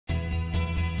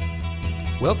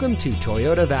Welcome to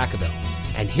Toyota Vacaville,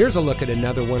 and here's a look at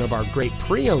another one of our great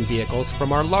pre-owned vehicles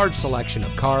from our large selection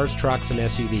of cars, trucks, and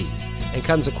SUVs, and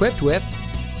comes equipped with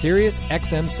Sirius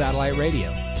XM satellite radio,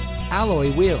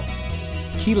 alloy wheels,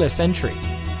 keyless entry,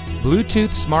 Bluetooth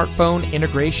smartphone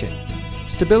integration,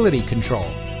 stability control,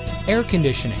 air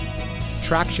conditioning,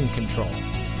 traction control,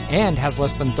 and has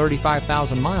less than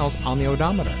 35,000 miles on the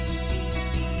odometer.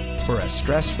 For a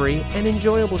stress-free and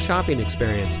enjoyable shopping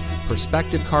experience,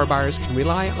 prospective car buyers can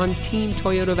rely on Team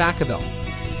Toyota Vacaville.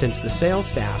 Since the sales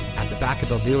staff at the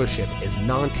Vacaville dealership is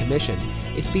non-commissioned,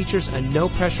 it features a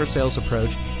no-pressure sales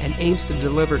approach and aims to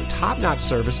deliver top-notch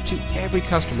service to every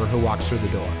customer who walks through the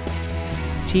door.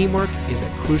 Teamwork is a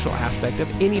crucial aspect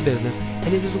of any business,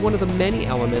 and it is one of the many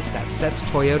elements that sets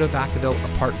Toyota Vacaville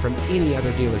apart from any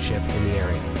other dealership in the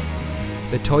area.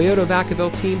 The Toyota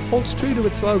Vacaville team holds true to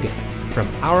its slogan, "From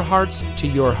our hearts to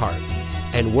your heart,"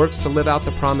 and works to live out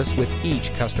the promise with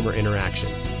each customer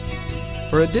interaction.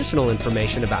 For additional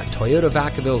information about Toyota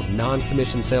Vacaville's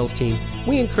non-commissioned sales team,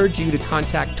 we encourage you to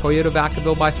contact Toyota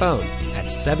Vacaville by phone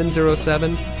at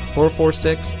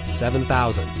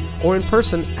 707-446-7000 or in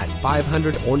person at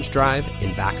 500 Orange Drive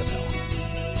in Vacaville.